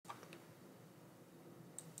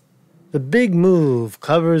The big move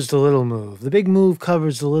covers the little move. The big move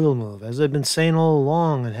covers the little move. As I've been saying all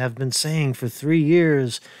along and have been saying for 3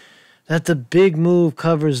 years, that the big move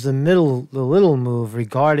covers the little move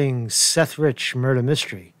regarding Seth Rich murder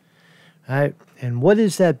mystery. Right? And what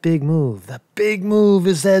is that big move? The big move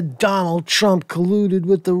is that Donald Trump colluded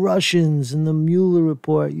with the Russians in the Mueller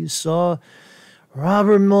report. You saw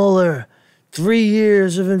Robert Mueller, 2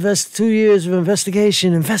 years of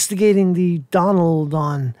investigation, investigating the Donald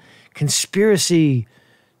on conspiracy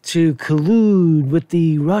to collude with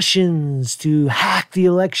the Russians to hack the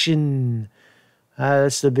election.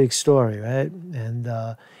 That's the big story, right?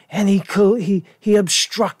 And he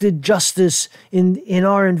obstructed justice in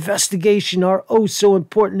our investigation, our oh so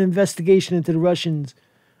important investigation into the Russians.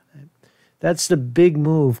 That's the big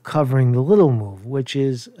move covering the little move, which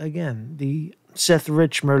is, again, the Seth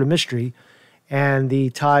Rich murder mystery and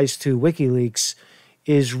the ties to WikiLeaks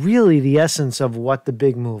is really the essence of what the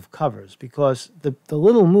big move covers, because the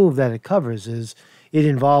little move that it covers is it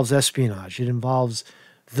involves espionage. It involves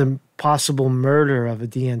the possible murder of a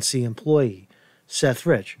DNC employee, Seth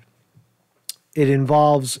Rich. It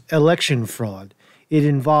involves election fraud. It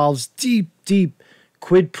involves deep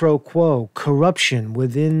quid pro quo corruption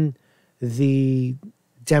within the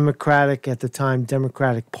Democratic, at the time,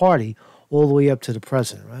 Democratic Party, all the way up to the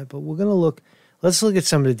president, right? But we're going to let's look at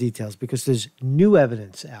some of the details, because there's new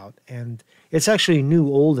evidence out, and it's actually new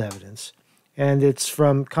old evidence, and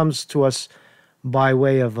comes to us by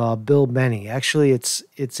way of Bill Benny. Actually, it's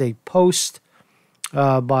a post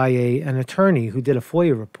by an attorney who did a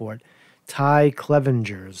FOIA report, Ty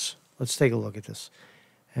Clevenger's. Let's take a look at this,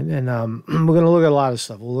 and then we're going to look at a lot of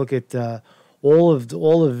stuff. We'll look at all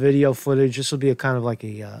the video footage. This will be a kind of like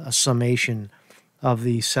a summation of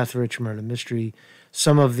the Seth Rich murder mystery.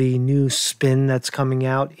 Some of the new spin that's coming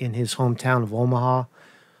out in his hometown of Omaha.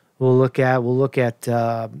 We'll look at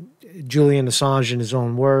Julian Assange in his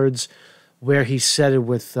own words, where he said it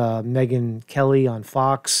with Megyn Kelly on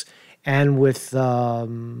Fox, and with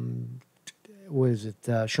Sean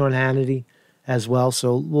Hannity as well.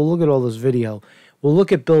 So we'll look at all this video. We'll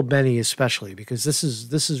look at Bill Benny especially, because this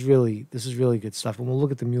is really good stuff, and we'll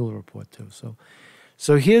look at the Mueller report too.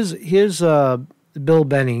 So here's Bill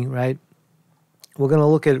Benny, right? We're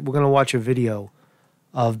gonna watch a video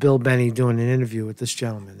of Bill Benny doing an interview with this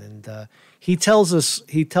gentleman, and he tells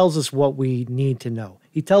us what we need to know.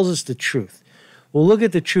 He tells us the truth. We'll look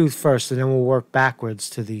at the truth first, and then we'll work backwards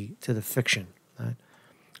to the fiction. Right?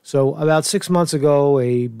 So about 6 months ago,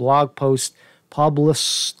 a blog post,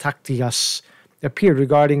 Publius Tactius, appeared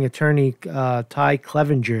regarding attorney Ty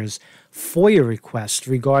Clevenger's FOIA request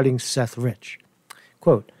regarding Seth Rich.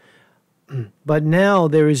 Quote, "But now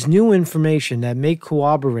there is new information that may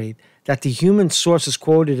corroborate that the human sources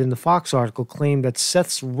quoted in the Fox article claim that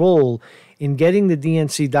Seth's role in getting the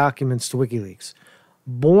DNC documents to WikiLeaks,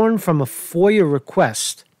 born from a FOIA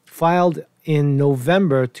request filed in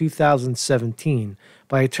November 2017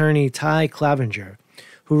 by attorney Ty Clevenger,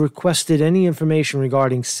 who requested any information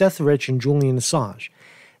regarding Seth Rich and Julian Assange.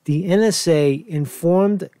 The NSA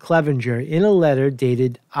informed Clevenger in a letter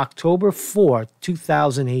dated October 4,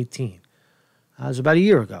 2018. It was about a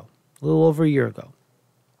year ago, a little over a year ago.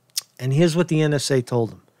 And here's what the NSA told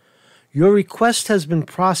him. Your request has been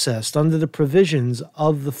processed under the provisions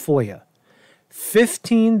of the FOIA.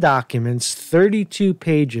 15 documents, 32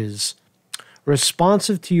 pages,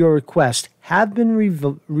 responsive to your request have been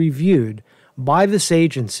reviewed by this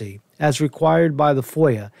agency as required by the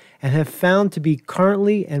FOIA and have found to be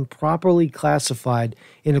currently and properly classified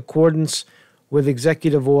in accordance with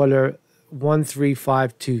Executive Order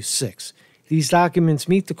 13526. These documents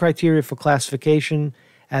meet the criteria for classification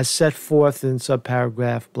as set forth in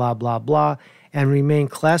subparagraph blah, blah, blah, and remain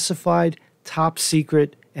classified, top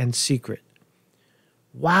secret, and secret."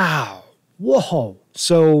 Wow. Whoa.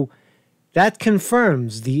 So that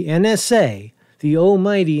confirms the NSA, the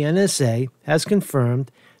almighty NSA, has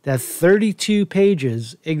confirmed that 32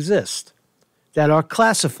 pages exist that are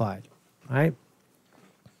classified, right?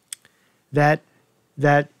 That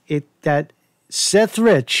Seth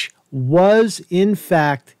Rich was in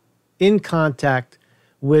fact in contact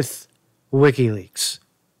with WikiLeaks.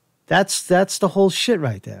 That's the whole shit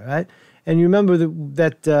right there, right? And you remember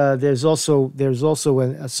that there's also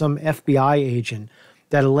some FBI agent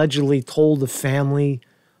that allegedly told the family,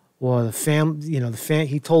 or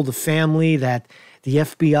he told the family that the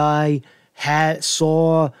FBI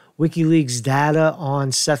saw WikiLeaks data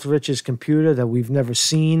on Seth Rich's computer that we've never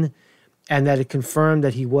seen, and that it confirmed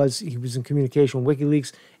that he was in communication with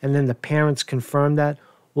WikiLeaks, and then the parents confirmed that.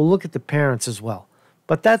 We'll look at the parents as well.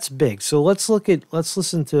 But that's big. So let's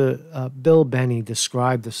listen to Bill Benny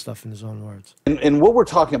describe this stuff in his own words. And what we're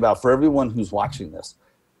talking about for everyone who's watching this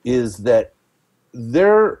is that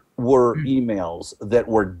there were emails that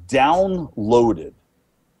were downloaded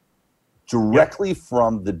directly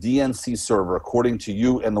from the DNC server, according to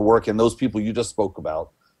you and the work and those people you just spoke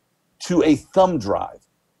about, to a thumb drive.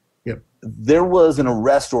 Yep. There was an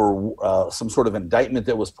arrest or some sort of indictment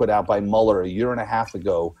that was put out by Mueller a year and a half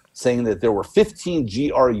ago saying that there were 15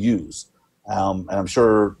 GRUs. And I'm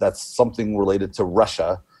sure that's something related to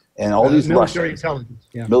Russia and all these military Russians. intelligence.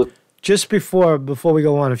 Yeah. Just before we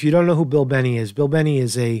go on, if you don't know who Bill Benny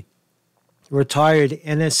is a retired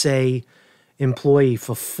NSA employee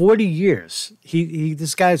for 40 years.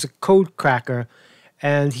 This guy's a code cracker,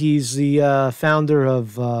 and he's the founder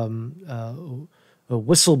of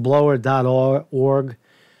whistleblower.org.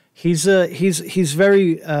 He's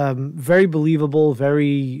very very believable,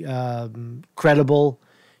 very credible.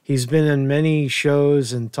 He's been in many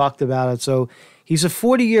shows and talked about it. So he's a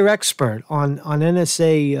 40-year expert on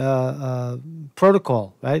NSA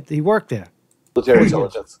protocol, right? He worked there. Military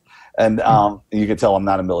intelligence. And you can tell I'm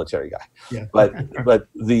not a military guy. Yeah. But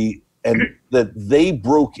that they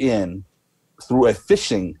broke in through a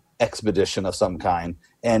phishing expedition of some kind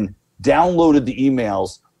and downloaded the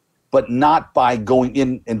emails, but not by going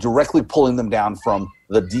in and directly pulling them down from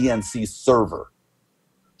the DNC server.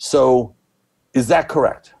 So is that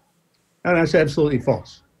correct? And that's absolutely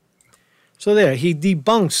false. So there, he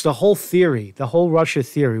debunks the whole theory, the whole Russia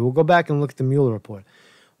theory. We'll go back and look at the Mueller report,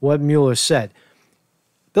 what Mueller said.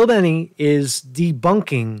 Bill Benny is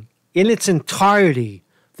debunking in its entirety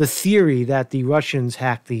the theory that the Russians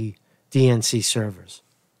hacked the DNC servers.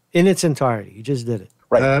 In its entirety. He just did it.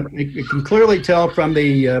 Right. You can clearly tell from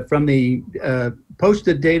the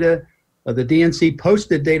posted data, the DNC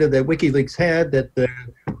posted data that WikiLeaks had, that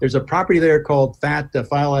there's a property there called FAT,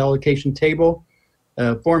 file allocation table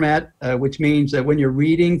format, which means that when you're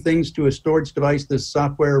reading things to a storage device, the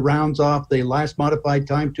software rounds off the last modified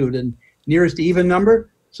time to the nearest even number.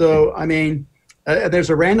 So, I mean, there's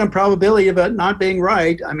a random probability of it not being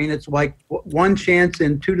right. I mean, it's like 1 chance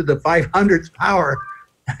in 2 to the 500th power,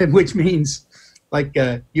 which means like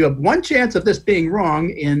you have 1 chance of this being wrong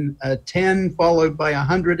in 10 followed by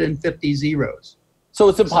 150 zeros. So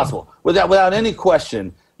it's impossible. Without any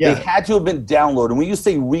question, Yeah. they had to have been downloaded. When you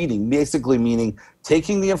say reading, basically meaning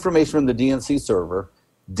taking the information from the DNC server,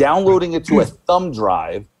 downloading it to a thumb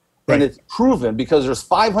drive, and Right. it's proven because there's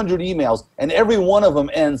 500 emails, and every one of them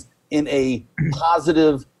ends in a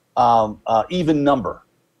positive even number.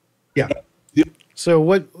 Yeah.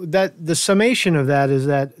 So the summation of that is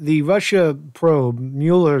that the Russia probe,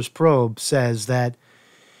 Mueller's probe, says that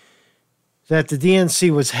the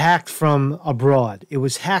DNC was hacked from abroad. It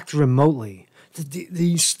was hacked remotely.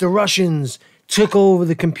 The Russians took over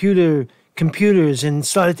the computers and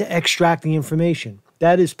started to extract the information.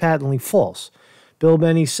 That is patently false. Bill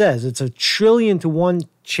Benny says it's 1 trillion to 1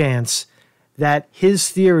 chance that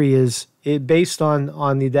his theory is based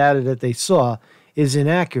on the data that they saw is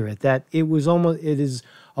inaccurate. That it is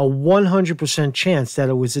a 100% chance that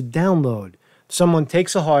it was a download. Someone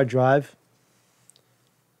takes a hard drive.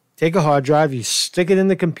 Take a hard drive, you stick it in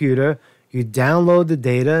the computer, you download the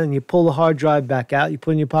data, and you pull the hard drive back out, you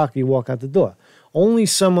put it in your pocket, you walk out the door. Only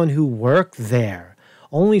someone who worked there,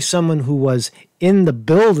 only someone who was in the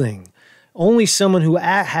building, only someone who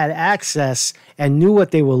had access and knew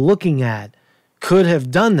what they were looking at could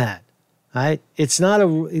have done that, right? It is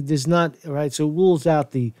not, right? So it rules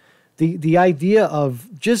out the idea of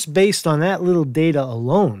just based on that little data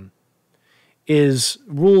alone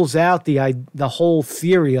rules out the whole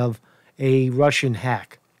theory of a Russian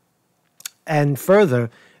hack. And further,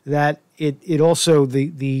 that it also,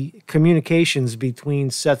 the communications between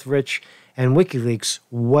Seth Rich and WikiLeaks,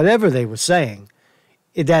 whatever they were saying,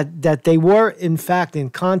 that they were in fact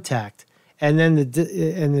in contact, and then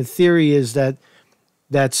the theory is that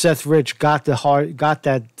Seth Rich got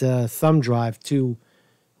that thumb drive to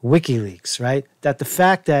WikiLeaks, right? That the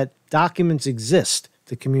fact that documents exist,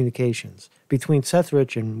 the communications between Seth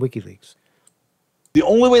Rich and WikiLeaks. The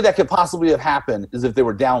only way that could possibly have happened is if they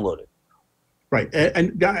were downloaded. Right.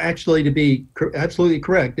 And actually, to be absolutely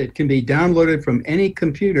correct, it can be downloaded from any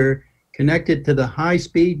computer connected to the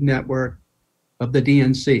high-speed network of the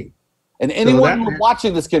DNC. And anyone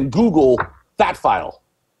watching this can Google FAT file.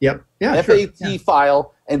 Yep. Yeah. FAT sure.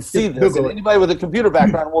 file and see Just this. Google And it. anybody with a computer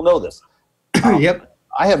background will know this. Yep.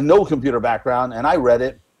 I have no computer background, and I read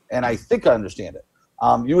it, and I think I understand it.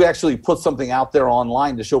 You actually put something out there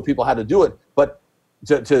online to show people how to do it, but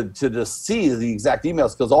to see the exact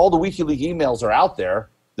emails, because all the WikiLeaks emails are out there.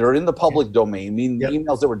 They're in the public domain, meaning the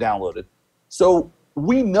emails that were downloaded. So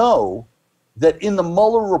we know that in the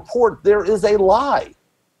Mueller report there is a lie.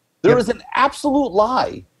 There is an absolute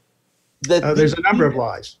lie. That there's a number of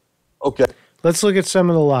lies. Okay. Let's look at some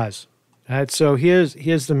of the lies. All right, so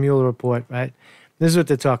here's the Mueller report, right? This is what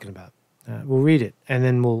they're talking about. We'll read it, and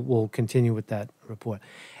then we'll continue with that report.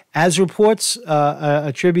 As reports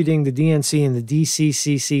attributing the DNC and the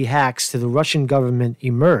DCCC hacks to the Russian government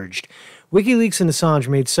emerged, WikiLeaks and Assange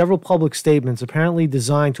made several public statements apparently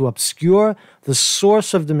designed to obscure the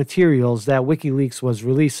source of the materials that WikiLeaks was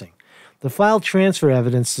releasing. The file transfer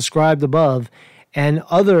evidence described above and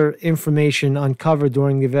other information uncovered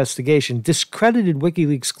during the investigation discredited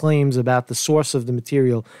WikiLeaks' claims about the source of the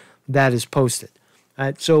material that is posted.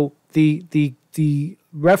 So the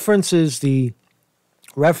references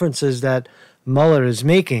that Mueller is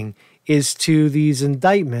making is to these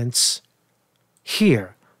indictments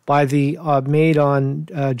here by the made on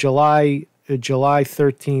July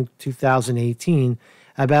 13th, 2018,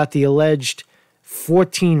 about the alleged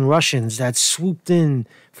 14 Russians that swooped in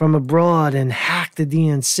from abroad and hacked the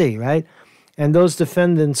DNC, right? And those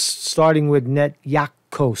defendants, starting with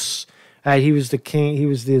Netyakos, he was the king, he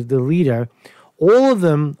was the leader. All of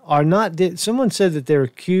them are not. Someone said that they're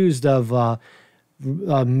accused of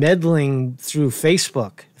meddling through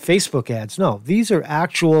Facebook ads. No, these are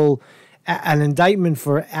an indictment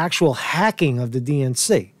for actual hacking of the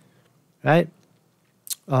DNC, right?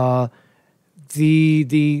 The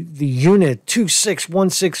unit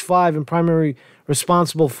 26165 and primary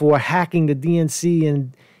responsible for hacking the DNC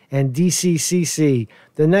and DCCC.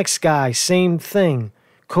 The next guy, same thing,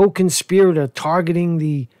 co-conspirator targeting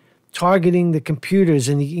the computers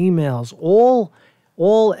and the emails,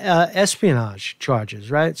 all espionage charges,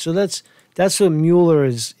 right? So that's what Mueller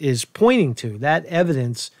is pointing to. That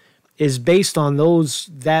evidence is based on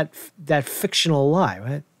that fictional lie,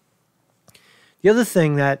 right? The other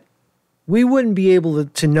thing that we wouldn't be able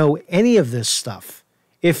to know any of this stuff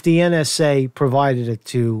if the NSA provided it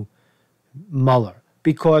to Mueller,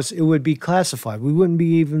 because it would be classified. We wouldn't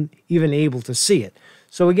be even able to see it.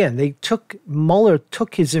 So again, Mueller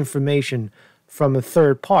took his information from a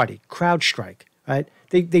third party, CrowdStrike, right?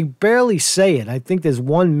 They barely say it. I think there's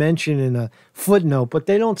one mention in a footnote, but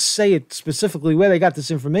they don't say it specifically where they got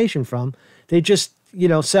this information from. They just,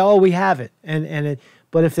 say, oh, we have it.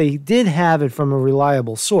 But if they did have it from a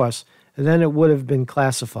reliable source, then it would have been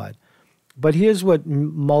classified. But here's what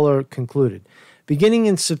Mueller concluded. Beginning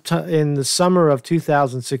in the summer of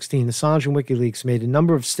 2016, Assange and WikiLeaks made a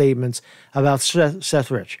number of statements about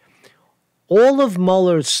Seth Rich. All of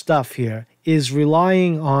Mueller's stuff here is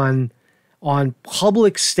relying on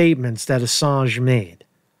public statements that Assange made.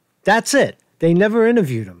 That's it. They never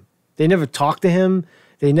interviewed him. They never talked to him.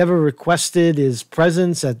 They never requested his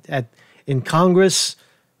presence in Congress.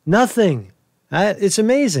 Nothing. It's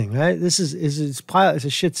amazing, right? It's a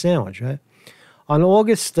shit sandwich, right? On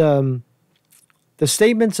August, the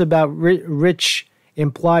statements about Rich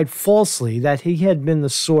implied falsely that he had been the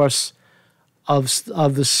source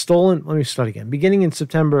of the stolen. Let me start again. Beginning in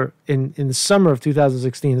September, in the summer of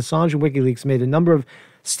 2016, Assange and WikiLeaks made a number of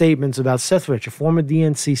statements about Seth Rich, a former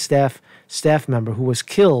DNC staff member who was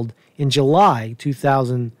killed in July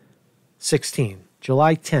 2016,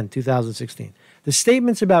 July 10, 2016. The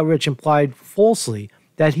statements about Rich implied falsely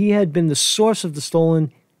that he had been the source of the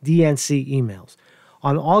stolen DNC emails.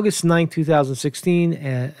 On August 9, 2016,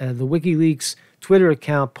 the WikiLeaks Twitter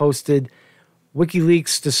account posted,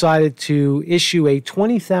 WikiLeaks decided to issue a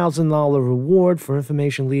 $20,000 reward for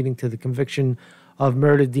information leading to the conviction of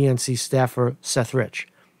murdered DNC staffer Seth Rich.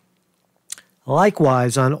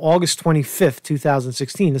 Likewise, on August 25,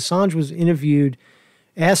 2016, Assange was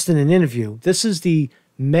asked in an interview. This is the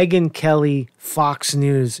Megyn Kelly Fox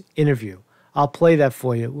News interview. I'll play that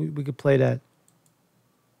for you. We could play that.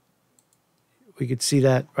 We could see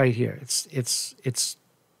that right here. It's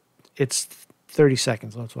 30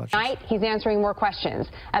 seconds. Let's watch. Tonight, he's answering more questions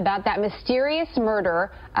about that mysterious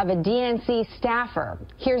murder of a DNC staffer.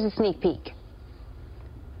 Here's a sneak peek.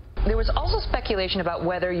 There was also speculation about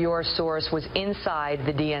whether your source was inside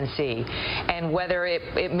the DNC and whether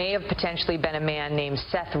it may have potentially been a man named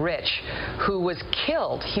Seth Rich who was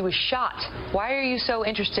killed. He was shot. Why are you so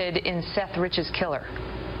interested in Seth Rich's killer?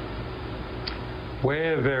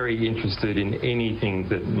 We're very interested in anything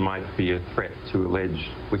that might be a threat to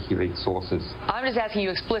alleged WikiLeaks sources. I'm just asking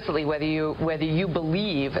you explicitly whether you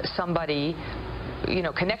believe somebody,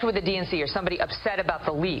 connected with the DNC or somebody upset about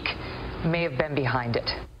the leak may have been behind it.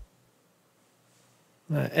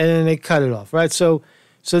 And then they cut it off, right? So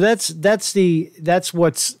that's the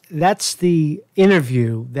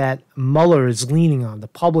interview that Mueller is leaning on, the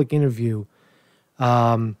public interview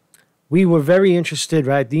We were very interested,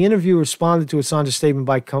 right? The interview responded to Assange's statement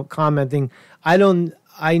by commenting, I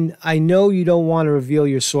know you don't want to reveal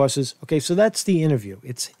your sources. Okay, so that's the interview.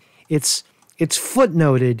 It's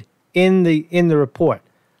footnoted in the report.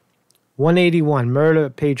 181, murder,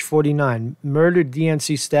 page 49. Murdered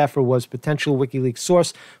DNC staffer was potential WikiLeaks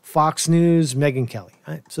source, Fox News, Megyn Kelly.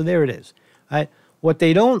 Right? So there it is. Right? What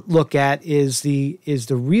they don't look at is the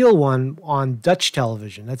real one on Dutch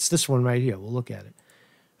television. That's this one right here. We'll look at it.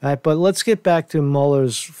 All right, but let's get back to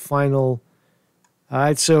Mueller's final. All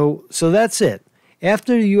right, so that's it.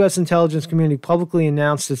 After the U.S. intelligence community publicly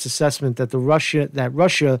announced its assessment that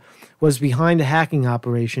Russia was behind a hacking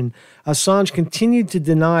operation, Assange continued to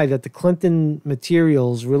deny that the Clinton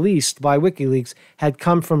materials released by WikiLeaks had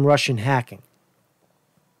come from Russian hacking.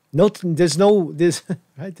 There's no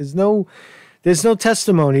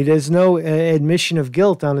testimony. There's no admission of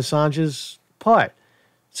guilt on Assange's part.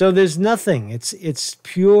 So there's nothing. It's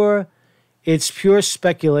pure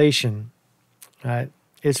speculation, right?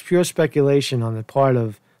 It's pure speculation on the part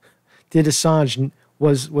of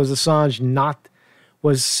was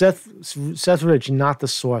Seth Rich not the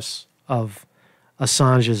source of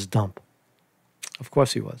Assange's dump? Of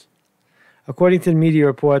course he was. According to the media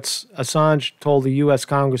reports, Assange told the U.S.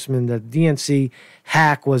 congressman that DNC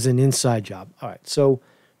hack was an inside job. All right, so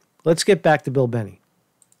let's get back to Bill Benny.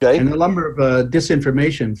 Okay. And a number of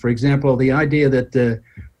disinformation. For example, the idea that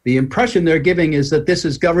the impression they're giving is that this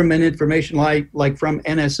is government information like from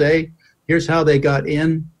NSA. Here's how they got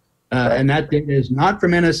in. And that data is not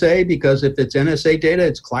from NSA, because if it's NSA data,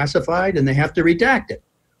 it's classified and they have to redact it.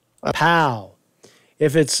 Pow.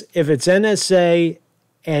 If it's NSA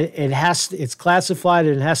and it's classified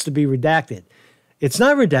and it has to be redacted. It's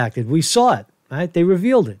not redacted. We saw it, right? They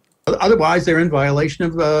revealed it. Otherwise, they're in violation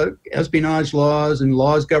of espionage laws and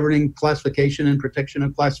laws governing classification and protection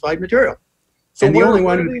of classified material. So and the only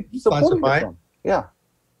one who's classified. Yeah.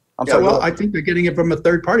 I'm sorry. Well, I think they're getting it from a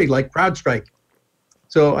third party like CrowdStrike.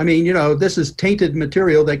 So, I mean, this is tainted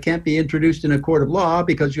material that can't be introduced in a court of law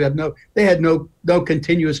because they had no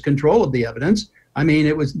continuous control of the evidence. I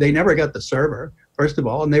mean, they never got the server, first of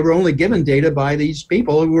all, and they were only given data by these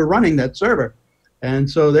people who were running that server. And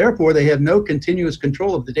so, therefore, they have no continuous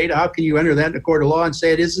control of the data. How can you enter that in a court of law and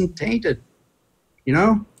say it isn't tainted?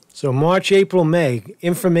 So March, April, May,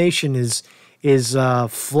 information is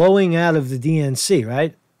flowing out of the DNC,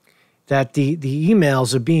 right? That the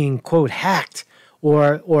emails are being, quote, hacked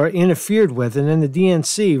or interfered with. And then the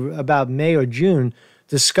DNC, about May or June,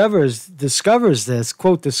 discovers this,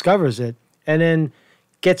 quote, discovers it, and then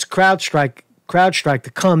gets CrowdStrike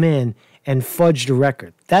to come in and fudge the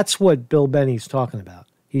record. That's what Bill Benny's talking about.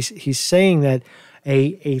 He's saying that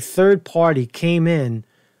a third party came in,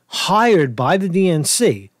 hired by the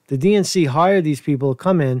DNC. The DNC hired these people to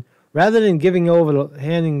come in, rather than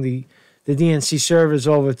handing the DNC servers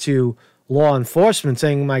over to law enforcement,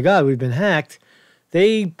 saying, "My God, we've been hacked."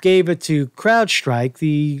 They gave it to CrowdStrike,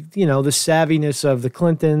 the savviness of the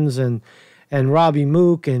Clintons and Robbie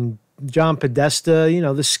Mook and John Podesta,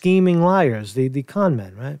 the scheming liars, the con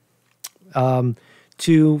men, right?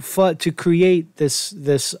 To create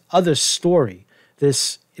this other story,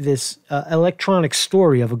 this electronic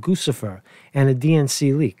story of a Guccifer and a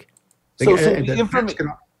DNC leak. So the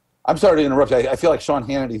information. I'm sorry to interrupt you. I feel like Sean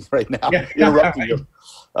Hannity right now, interrupting you.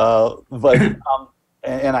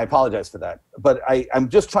 And I apologize for that. But I'm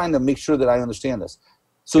just trying to make sure that I understand this.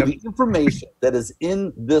 So the information that is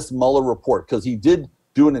in this Mueller report, because he did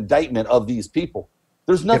do an indictment of these people,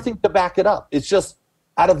 there's nothing to back it up. It's just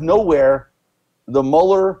out of nowhere, the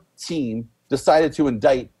Mueller team decided to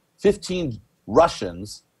indict 15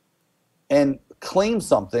 Russians and claim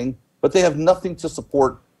something, but they have nothing to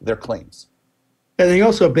support their claims. And they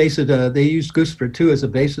also base it, they used Guccifer 2 as a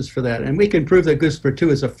basis for that. And we can prove that Guccifer 2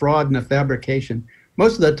 is a fraud and a fabrication.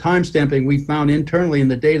 Most of the timestamping we found internally in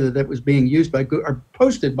the data that was being used or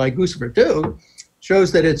posted by Guccifer 2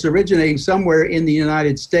 shows that it's originating somewhere in the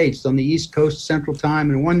United States, on the East Coast Central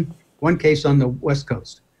Time, and one case on the West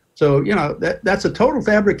Coast. So, that's a total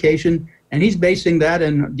fabrication, and he's basing that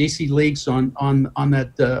in DC leaks on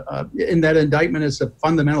that, in that indictment as the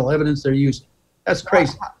fundamental evidence they're using. That's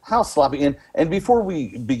crazy. How sloppy. And before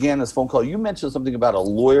we began this phone call, you mentioned something about a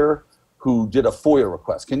lawyer who did a FOIA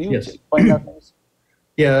request. Can you explain that, please?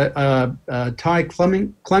 Yeah, Ty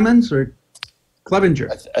Clemens or Clevenger.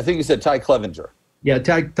 I think you said Ty Clevenger. Yeah,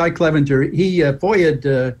 Ty Clevenger. He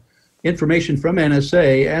FOIA'd information from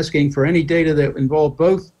NSA asking for any data that involved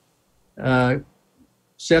both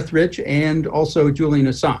Seth Rich and also Julian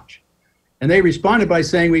Assange. And they responded by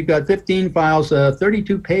saying, we've got 15 files,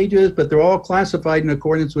 32 pages, but they're all classified in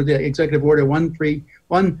accordance with the Executive Order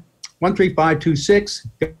 13526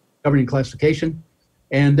 governing classification,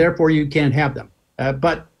 and therefore you can't have them.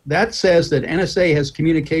 But that says that NSA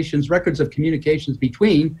has records of communications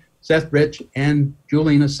between Seth Rich and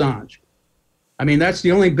Julian Assange. I mean, that's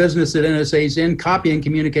the only business that NSA is in, copying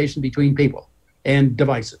communication between people and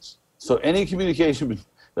devices. So any communication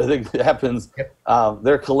I think happens,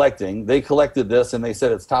 they're collecting. They collected this and they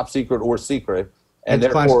said it's top secret or secret, and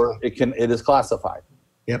it's therefore it is classified.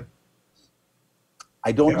 Yep.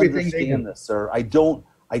 I don't understand this, sir. I don't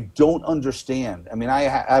understand. I mean, I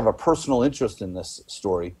have a personal interest in this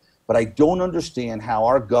story, but I don't understand how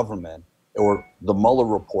our government or the Mueller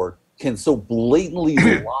report can so blatantly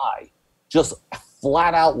lie, just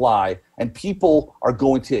flat out lie, and people are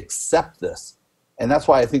going to accept this. And that's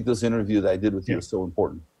why I think this interview that I did with you is so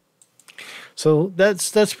important. So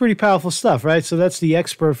that's pretty powerful stuff, right? So that's the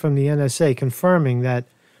expert from the NSA confirming that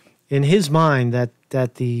in his mind that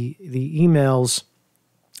the emails,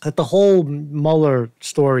 that the whole Mueller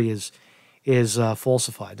story is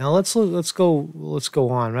falsified. Now let's go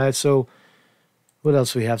on, right? So what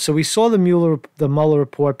else we have? So we saw the Mueller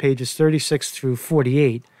report, pages 36 through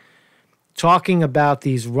 48, talking about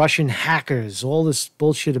these Russian hackers, all this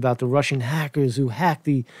bullshit about the Russian hackers who hacked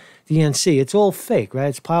the DNC. It's all fake, right?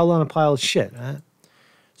 It's piled on a pile of shit, right?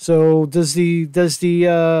 So the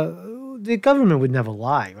government would never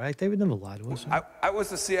lie, right? They would never lie to us. Right? I was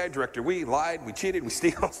the CIA director. We lied, we cheated, we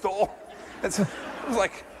stole. It was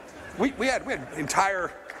like we had entire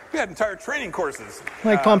training courses.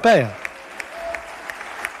 Like Pompeo.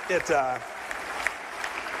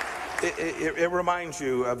 It reminds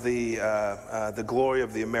you of the glory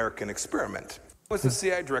of the American experiment. I was the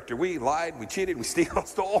CIA director. We lied, we cheated, we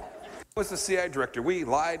stole. I was the CIA director. We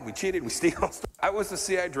lied, we cheated, we stole. I was the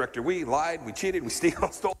CIA director. We lied, we cheated, we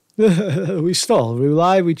stole. We stole. We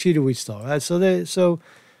lied, we cheated, we stole. Right? So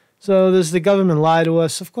does the government lie to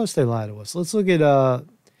us? Of course they lie to us. Let's look at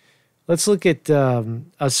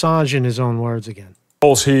Assange in his own words again.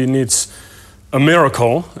 He needs a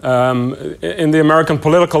miracle. In the American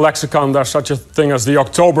political lexicon, there's such a thing as the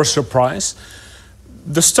October surprise.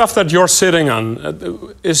 The stuff that you're sitting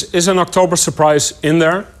on, is an October surprise in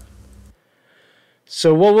there?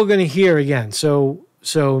 So what we're going to hear again, so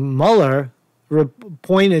Mueller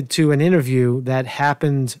pointed to an interview that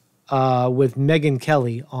happened with Megyn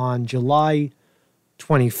Kelly on July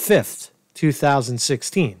 25th,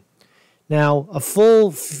 2016. Now,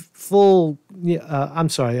 August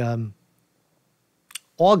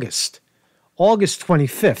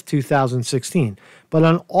 25th, 2016. But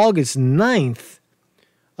on August 9th,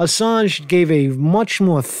 Assange gave a much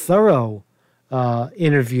more thorough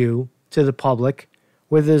interview to the public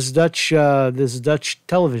with this Dutch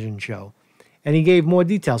television show, and he gave more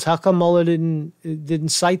details. How come Mueller didn't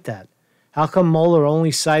cite that? How come Mueller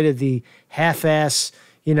only cited the half-ass,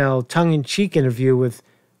 tongue-in-cheek interview with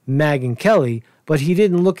Megyn Kelly, but he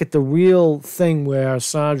didn't look at the real thing where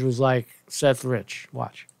Assange was like Seth Rich?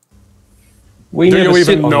 Watch. Do you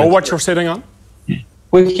even know what you're sitting on?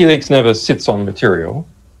 WikiLeaks never sits on material.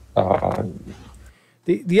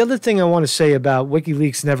 The other thing I want to say about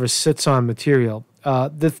WikiLeaks never sits on material,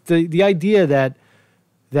 the idea that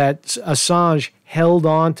Assange held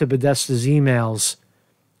on to Podesta's emails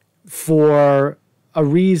for a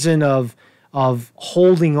reason of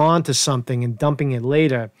holding on to something and dumping it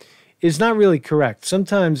later is not really correct.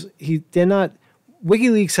 Sometimes they're not.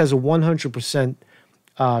 WikiLeaks has a 100%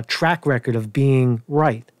 track record of being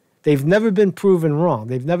right. They've never been proven wrong.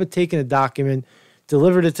 They've never taken a document,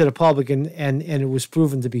 delivered it to the public, and it was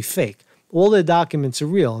proven to be fake. All their documents are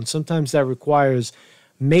real, and sometimes that requires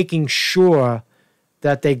making sure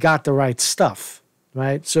that they got the right stuff,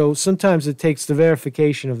 right? So sometimes it takes the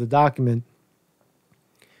verification of the document.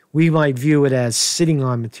 We might view it as sitting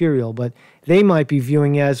on material, but they might be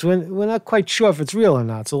viewing it as we're not quite sure if it's real or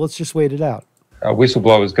not, so let's just wait it out.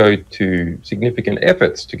 Whistleblowers go to significant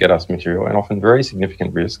efforts to get us material, and often very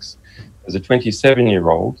significant risks. As a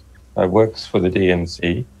 27-year-old works for the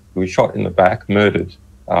DNC, who was shot in the back, murdered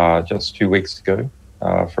just 2 weeks ago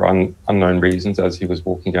for unknown reasons as he was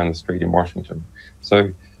walking down the street in Washington.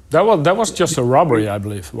 So that was just a robbery, I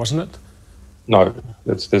believe, wasn't it? No,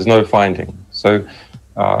 there's no finding. So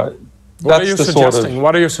what are you suggesting?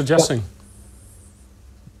 What are you suggesting?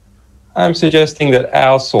 I'm suggesting that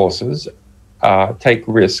our sources take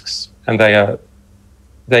risks, and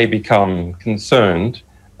they become concerned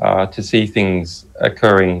to see things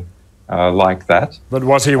occurring like that. But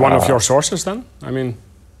was he one of your sources then? I mean,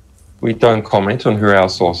 we don't comment on who our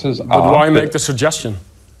sources are. But why make the suggestion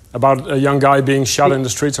about a young guy being shot in the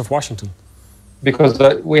streets of Washington? Because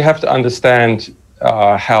we have to understand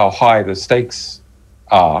how high the stakes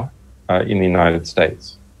are in the United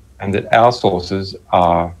States, and that our sources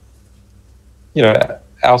are you know,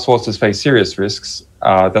 our sources face serious risks.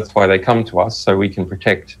 That's why they come to us, so we can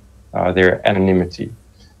protect their anonymity.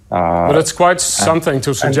 But it's quite something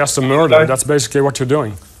to suggest a murder. That's basically what you're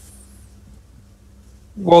doing.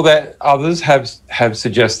 Well, that others have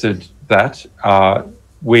suggested that.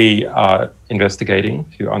 We are investigating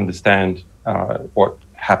to understand what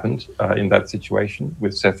happened in that situation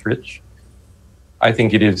with Seth Rich. I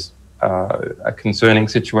think it is a concerning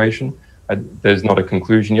situation. There's not a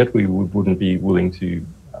conclusion yet. We wouldn't be willing to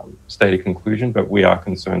state a conclusion, but we are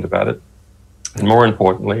concerned about it. And more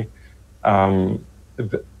importantly, a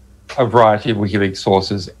variety of WikiLeaks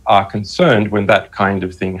sources are concerned when that kind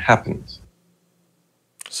of thing happens.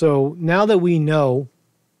 So now that we know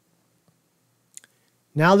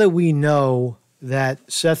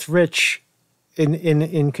that Seth Rich,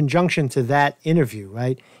 in conjunction to that interview,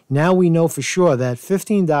 right? Now we know for sure that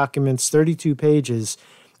 15 documents, 32 pages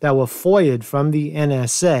that were FOIA'd from the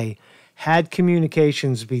NSA had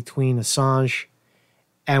communications between Assange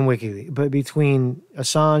and WikiLeaks, but between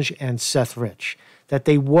Assange and Seth Rich, that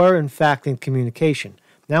they were in fact in communication.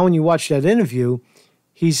 Now, when you watch that interview,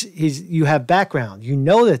 you have background. You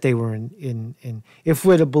know that they were in if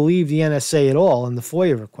we're to believe the NSA at all in the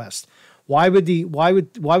FOIA request. Why would a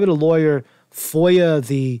lawyer FOIA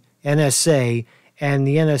the NSA and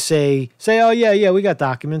the NSA say, oh yeah, we got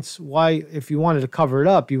documents? Why, if you wanted to cover it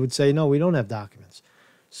up, you would say, no, we don't have documents.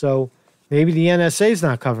 So maybe the NSA is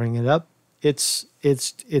not covering it up. It's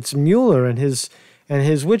Mueller and his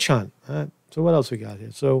witch hunt. So what else we got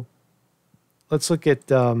here? So let's look at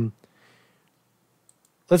the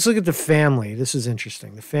family. This is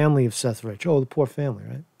interesting. The family of Seth Rich. Oh, the poor family,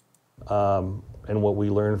 right? And what we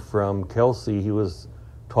learned from Kelsey, he was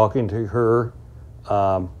talking to her.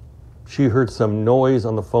 She heard some noise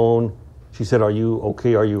on the phone. She said, "Are you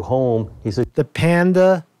okay? Are you home?" He said, "The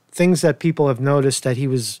panda." Things that people have noticed that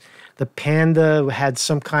the panda had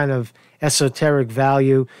some kind of esoteric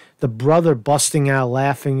value. The brother busting out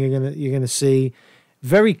laughing. You're gonna see.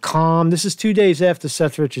 Very calm. This is 2 days after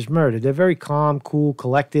Seth Rich is murdered. They're very calm, cool,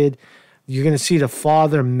 collected. You're going to see the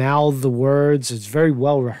father mouth the words. It's very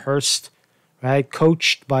well rehearsed, right?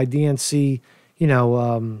 Coached by DNC,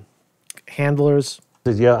 handlers.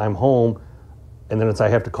 He says, "Yeah, I'm home." And then it's, "I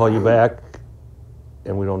have to call you back."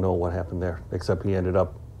 And we don't know what happened there, except he ended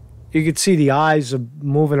up. You could see the eyes are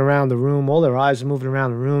moving around the room. All their eyes are moving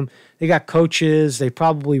around the room. They got coaches. They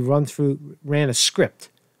probably ran a script.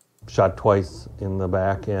 Shot twice in the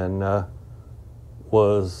back, and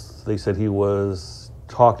they said he was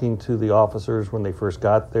talking to the officers when they first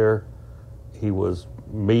got there. He was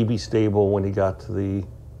maybe stable when he got to the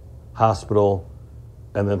hospital,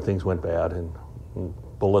 and then things went bad, and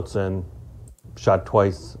bullets in, shot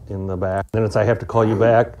twice in the back. Then it's, "I have to call you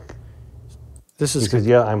back." He says,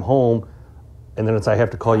 "Yeah, I'm home." And then it's, "I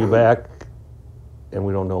have to call you back." And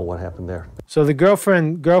we don't know what happened there. So the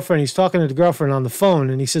girlfriend, he's talking to the girlfriend on the phone,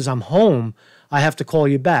 and he says, "I'm home. I have to call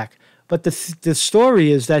you back." But the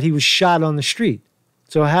story is that he was shot on the street.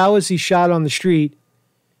 So how is he shot on the street,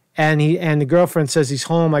 and the girlfriend says he's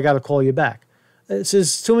home, "I got to call you back"?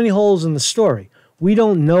 There's too many holes in the story. We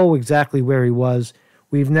don't know exactly where he was.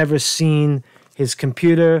 We've never seen his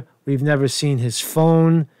computer. We've never seen his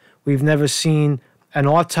phone. We've never seen an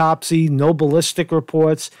autopsy, no ballistic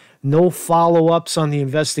reports, no follow-ups on the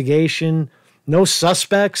investigation, no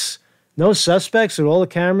suspects with all the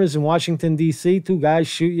cameras in Washington, D.C., 2 guys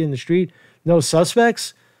shoot you in the street, no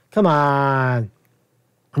suspects? Come on.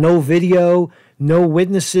 No video, no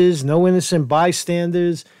witnesses, no innocent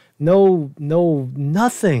bystanders,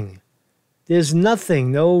 nothing. There's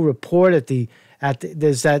nothing, no report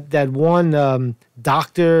there's that one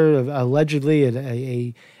doctor,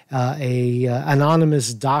 allegedly a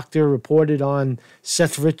anonymous doctor reported on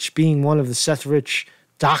Seth Rich being one of the Seth Rich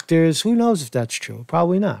doctors. Who knows if that's true?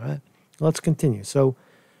 Probably not, right? Let's continue. So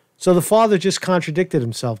the father just contradicted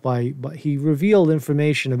himself by he revealed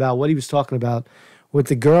information about what he was talking about with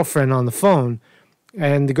the girlfriend on the phone,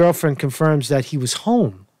 and the girlfriend confirms that he was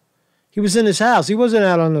home. He was in his house. He wasn't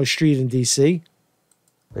out on no street in D.C.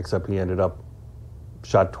 Except he ended up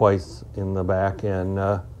shot twice in the back, and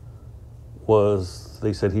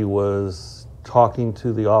they said he was talking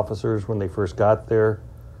to the officers when they first got there.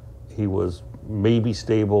 He was maybe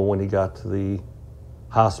stable when he got to the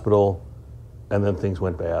hospital, and then things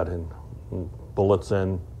went bad, and bullets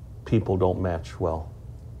and people don't match well.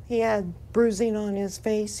 He had bruising on his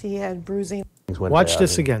face. He had bruising. Watch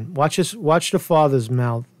this again. Watch this. Watch the father's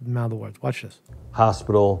mouth the words. Watch this.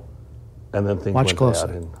 Hospital, and then things went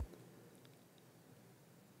bad,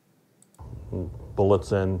 and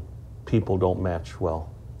bullets and people don't match well.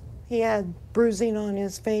 He had bruising on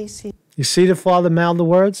his face. You see the father mouthed the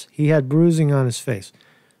words? He had bruising on his face.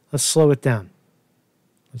 Let's slow it down.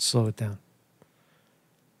 Let's slow it down.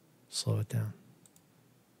 Slow it down.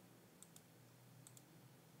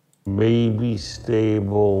 Maybe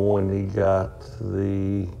stable when he got to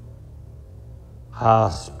the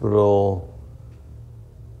hospital,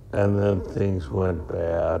 and then things went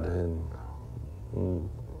bad, and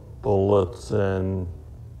bullets and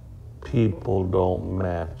people don't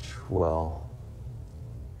match well.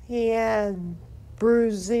 He had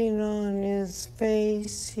bruising on his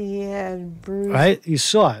face. He had bruising. Right? You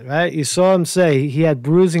saw it, right? You saw him say he had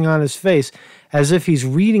bruising on his face as if he's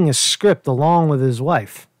reading a script along with his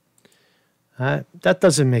wife. That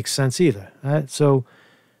doesn't make sense either. Right? So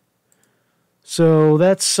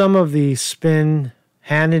that's some of the spin.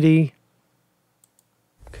 Hannity.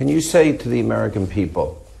 Can you say to the American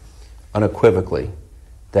people unequivocally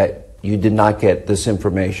that you did not get this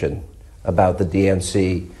information about the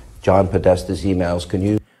DNC, John Podesta's emails? Can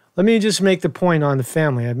you? Let me just make the point on the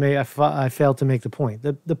family. I failed to make the point.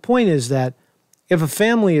 The point is that if a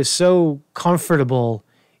family is so comfortable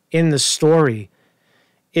in the story,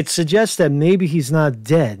 it suggests that maybe he's not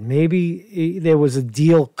dead. Maybe there was a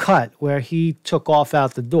deal cut where he took off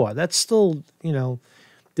out the door. That's still,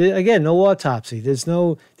 again, no autopsy. There's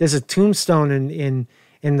a tombstone in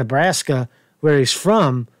Nebraska where he's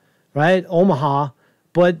from, right? Omaha.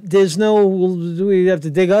 But there's no, do we have to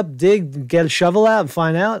dig, get a shovel out and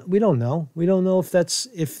find out? We don't know. We don't know if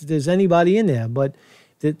there's anybody in there. But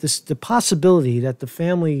the possibility that the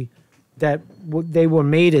family, that they were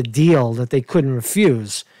made a deal that they couldn't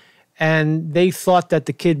refuse, and they thought that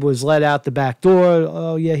the kid was let out the back door.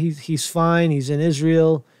 Oh yeah, he's fine. He's in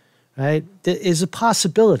Israel, right? There is a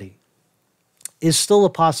possibility. Is still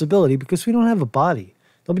a possibility because we don't have a body.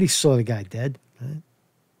 Nobody saw the guy dead, right?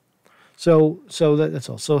 So that's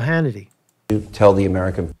all. So Hannity. You tell the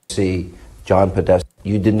American John Podesta,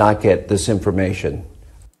 you did not get this information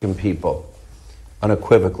from people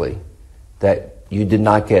unequivocally, that you did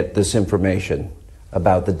not get this information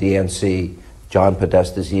about the DNC, John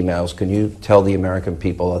Podesta's emails. Can you tell the American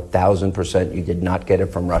people 1,000% you did not get it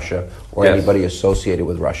from Russia or anybody associated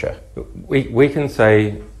with Russia? We can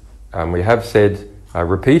say, we have said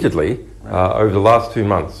repeatedly over the last 2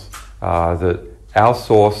 months that our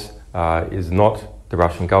source is not the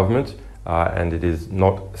Russian government and it is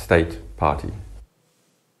not a state party.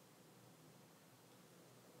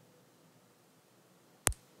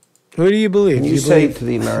 Who do you believe? Can you say to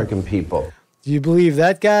the American people? Do you believe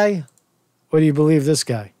that guy, or do you believe this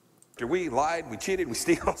guy? We lied, we cheated, we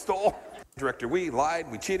stole. Director, we lied,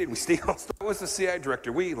 we cheated, we stole. It was the CIA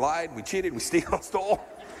director. We lied, we cheated, we stole.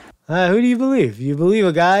 Who do you believe? You believe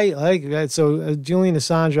a guy like that? So Julian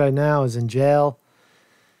Assange right now is in jail.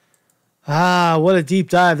 What a deep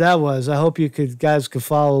dive that was. I hope you guys could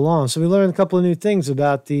follow along. So we learned a couple of new things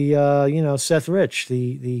about the Seth Rich,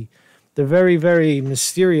 the very, very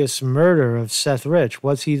mysterious murder of Seth Rich.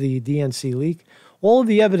 Was he the DNC leak? All of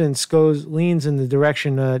the evidence leans in the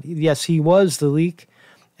direction that, yes, he was the leak,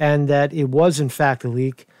 and that it was, in fact, a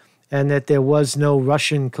leak, and that there was no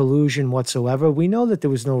Russian collusion whatsoever. We know that there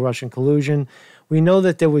was no Russian collusion. We know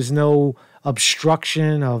that there was no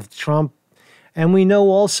obstruction of Trump. And we know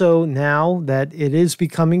also now that it is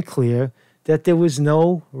becoming clear that there was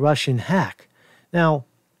no Russian hack. Now,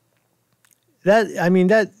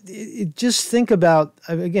 just think about,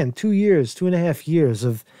 again, 2.5 years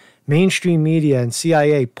of mainstream media and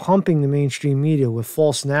CIA pumping the mainstream media with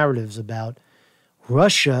false narratives about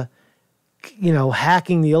Russia,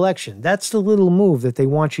 hacking the election. That's the little move that they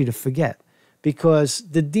want you to forget, because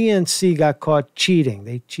the DNC got caught cheating.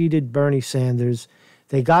 They cheated Bernie Sanders.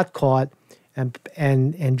 They got caught, and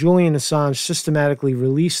Julian Assange systematically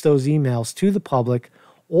released those emails to the public.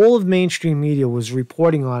 All of mainstream media was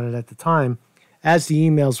reporting on it at the time as the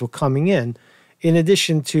emails were coming in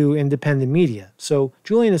addition to independent media. So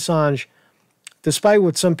Julian Assange, despite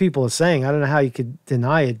what some people are saying, I don't know how you could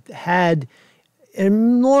deny it, had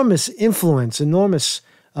enormous influence, enormous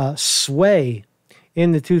sway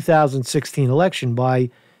in the 2016 election by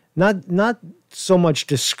not so much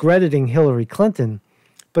discrediting Hillary Clinton,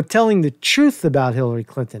 but telling the truth about Hillary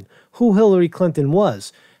Clinton, who Hillary Clinton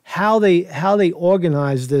was, how they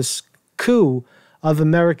organized this coup of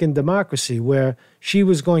American democracy, where she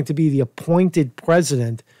was going to be the appointed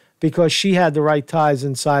president because she had the right ties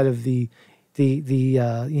inside of the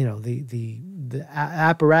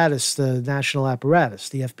apparatus, the national apparatus,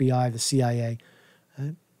 the FBI, the CIA.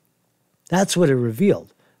 Right? That's what it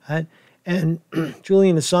revealed. Right? And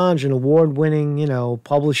Julian Assange, an award-winning,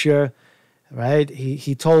 publisher, right?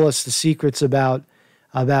 He told us the secrets about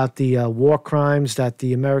about the war crimes that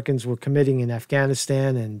the Americans were committing in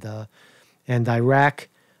Afghanistan and Iraq.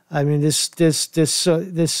 I mean, there's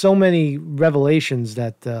so many revelations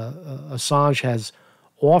that Assange has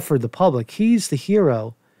offered the public. He's the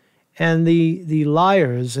hero, and the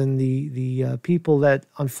liars and the people that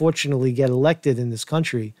unfortunately get elected in this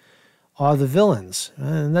country are the villains.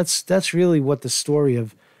 And that's really what the story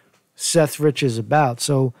of Seth Rich is about.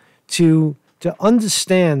 So to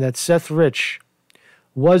understand that Seth Rich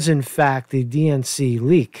was in fact the DNC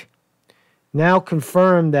leak, now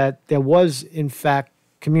confirmed that there was in fact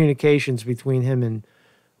communications between him and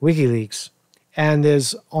WikiLeaks, and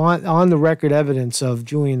there's on the record evidence of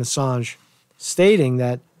Julian Assange stating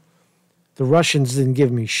that the Russians didn't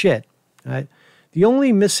give me shit. Right? The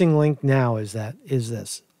only missing link now is that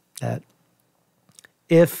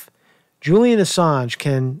if Julian Assange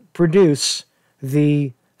can produce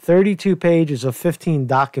the 32 pages of 15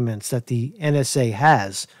 documents that the NSA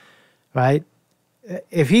has, right?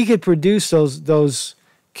 If he could produce those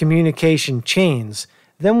communication chains,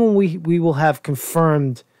 then when we will have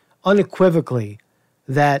confirmed unequivocally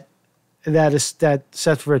that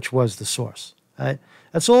Seth Rich was the source. Right?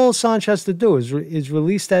 That's all Assange has to do is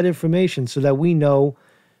release that information so that we know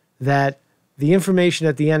that the information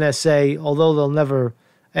at the NSA, although they'll never,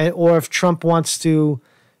 or if Trump wants to,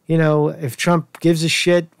 if Trump gives a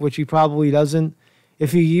shit, which he probably doesn't,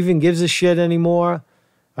 if he even gives a shit anymore,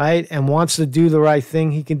 right, and wants to do the right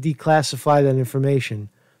thing, he can declassify that information.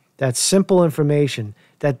 That simple information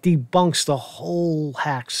that debunks the whole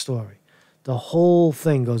hack story. The whole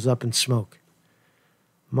thing goes up in smoke.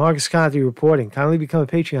 Marcus Conte reporting. Kindly become a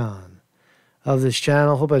Patreon of this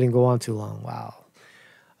channel. Hope I didn't go on too long. Wow.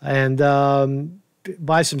 And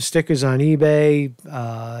buy some stickers on eBay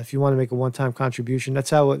if you want to make a one-time contribution.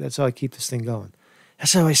 That's how I keep this thing going.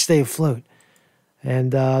 That's how I stay afloat.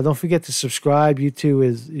 And don't forget to subscribe. YouTube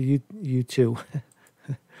is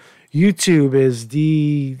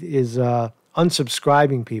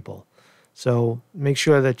unsubscribing people. So make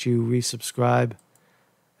sure that you resubscribe.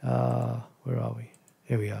 Where are we?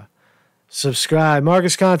 Here we are. Subscribe.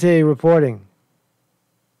 Marcus Conte reporting.